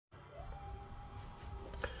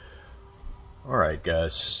Alright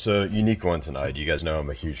guys, so unique one tonight. You guys know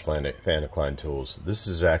I'm a huge fan of Klein tools. This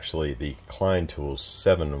is actually the Klein Tools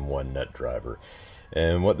 7-in-1 nut driver.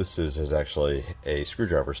 And what this is actually a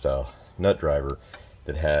screwdriver style nut driver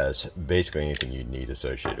that has basically anything you need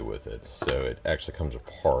associated with it. So it actually comes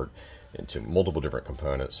apart into multiple different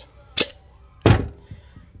components.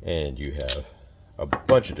 And you have a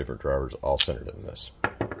bunch of different drivers all centered in this.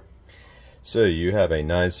 So you have a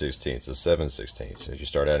 9/16, a 7/16. As you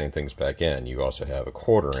start adding things back in, you also have a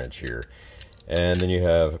 1/4 inch here. And then you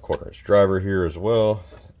have a 1/4 inch driver here as well.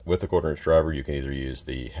 With the 1/4 inch driver, you can either use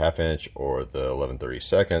the 1/2 inch or the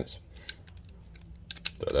 11/32.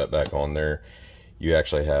 Throw that back on there. You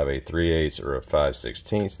actually have a 3/8 or a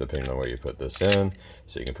 5/16, depending on where you put this in.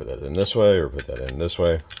 So you can put that in this way or put that in this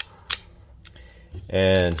way.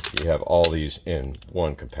 And you have all these in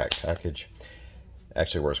one compact package.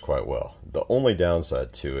 Actually works quite well. The only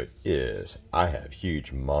downside to it is I have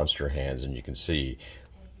huge monster hands, and you can see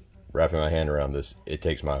wrapping my hand around this, it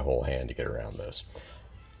takes my whole hand to get around this.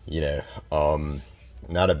 You know,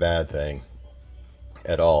 not a bad thing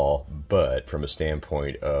at all, but from a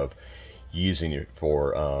standpoint of using it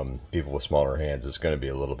for people with smaller hands, it's going to be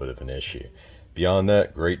a little bit of an issue. Beyond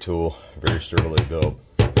that, great tool, very sturdily built.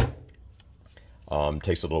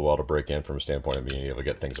 Takes a little while to break in from a standpoint of being able to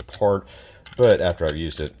get things apart, but after I've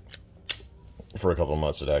used it for a couple of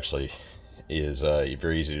months, it actually is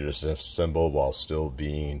very easy to disassemble while still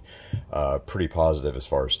being pretty positive as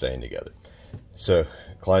far as staying together. So,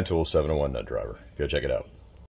 Klein Tools 7-in-1 nut driver. Go check it out.